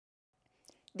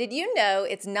Did you know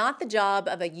it's not the job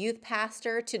of a youth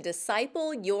pastor to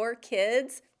disciple your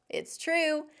kids? It's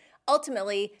true.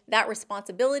 Ultimately, that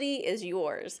responsibility is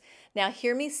yours. Now,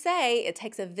 hear me say it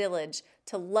takes a village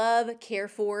to love, care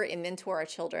for, and mentor our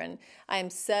children. I am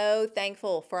so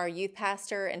thankful for our youth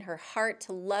pastor and her heart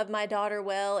to love my daughter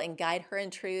well and guide her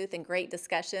in truth and great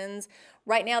discussions.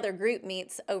 Right now, their group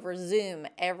meets over Zoom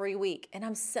every week, and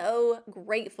I'm so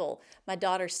grateful my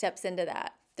daughter steps into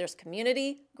that. There's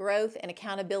community, growth, and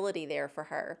accountability there for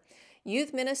her.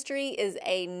 Youth ministry is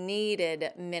a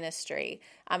needed ministry.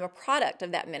 I'm a product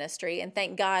of that ministry and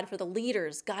thank God for the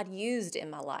leaders God used in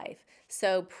my life.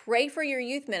 So pray for your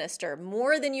youth minister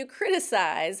more than you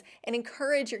criticize and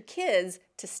encourage your kids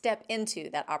to step into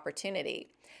that opportunity.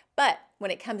 But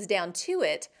when it comes down to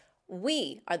it,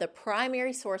 we are the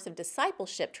primary source of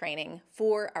discipleship training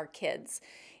for our kids.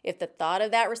 If the thought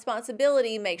of that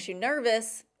responsibility makes you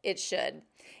nervous, it should.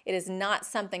 It is not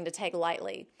something to take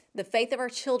lightly. The faith of our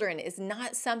children is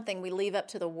not something we leave up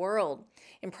to the world.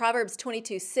 In Proverbs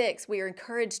 22:6, we are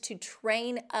encouraged to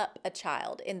train up a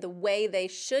child in the way they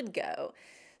should go.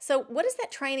 So what does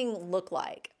that training look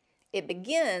like? It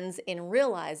begins in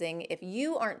realizing if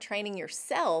you aren't training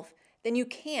yourself, then you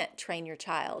can't train your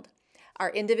child. Our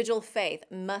individual faith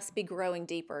must be growing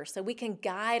deeper so we can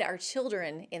guide our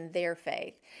children in their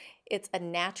faith. It's a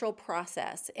natural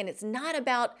process, and it's not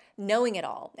about knowing it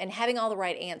all and having all the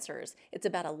right answers. It's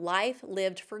about a life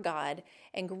lived for God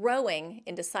and growing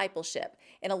in discipleship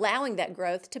and allowing that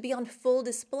growth to be on full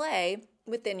display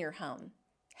within your home.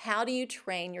 How do you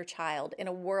train your child in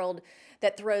a world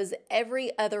that throws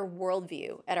every other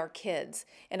worldview at our kids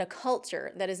in a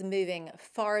culture that is moving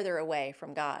farther away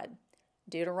from God?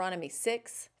 Deuteronomy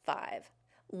 6:5.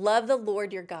 Love the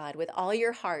Lord your God with all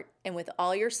your heart and with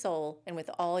all your soul and with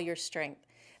all your strength.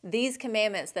 These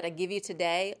commandments that I give you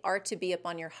today are to be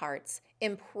upon your hearts.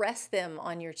 Impress them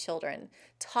on your children.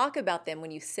 Talk about them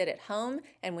when you sit at home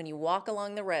and when you walk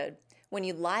along the road, when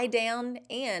you lie down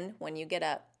and when you get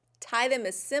up. Tie them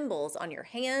as symbols on your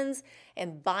hands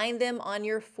and bind them on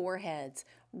your foreheads.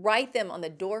 Write them on the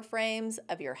door frames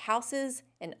of your houses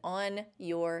and on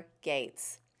your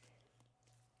gates.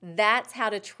 That's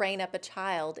how to train up a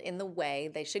child in the way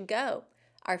they should go.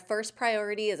 Our first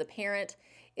priority as a parent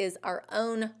is our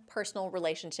own personal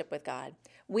relationship with God.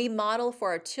 We model for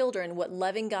our children what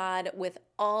loving God with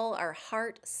all our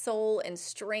heart, soul, and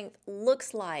strength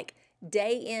looks like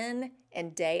day in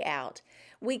and day out.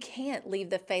 We can't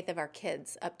leave the faith of our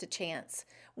kids up to chance.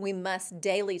 We must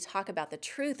daily talk about the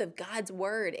truth of God's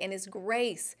word and His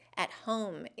grace at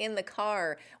home, in the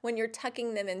car, when you're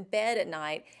tucking them in bed at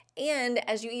night, and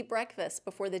as you eat breakfast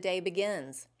before the day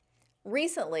begins.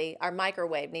 Recently, our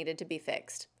microwave needed to be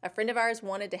fixed. A friend of ours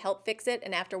wanted to help fix it,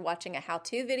 and after watching a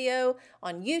how-to video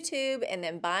on YouTube and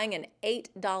then buying an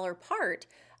 $8 part,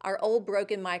 our old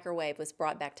broken microwave was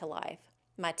brought back to life.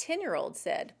 My 10-year-old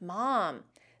said, "Mom,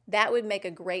 that would make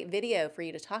a great video for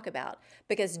you to talk about,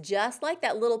 because just like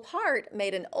that little part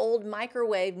made an old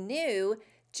microwave new,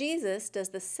 Jesus does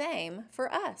the same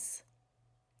for us."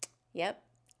 Yep,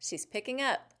 she's picking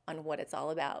up on what it's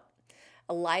all about.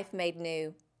 A life made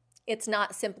new. It's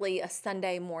not simply a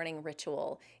Sunday morning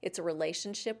ritual. It's a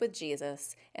relationship with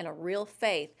Jesus and a real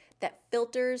faith that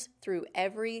filters through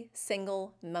every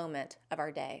single moment of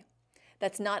our day.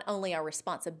 That's not only our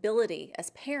responsibility as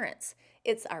parents,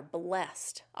 it's our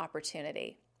blessed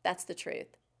opportunity. That's the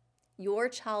truth. Your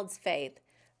child's faith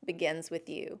begins with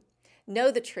you. Know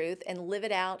the truth and live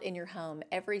it out in your home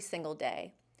every single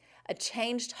day. A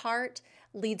changed heart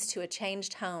leads to a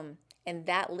changed home, and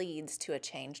that leads to a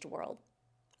changed world.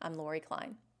 I'm Lori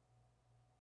Klein.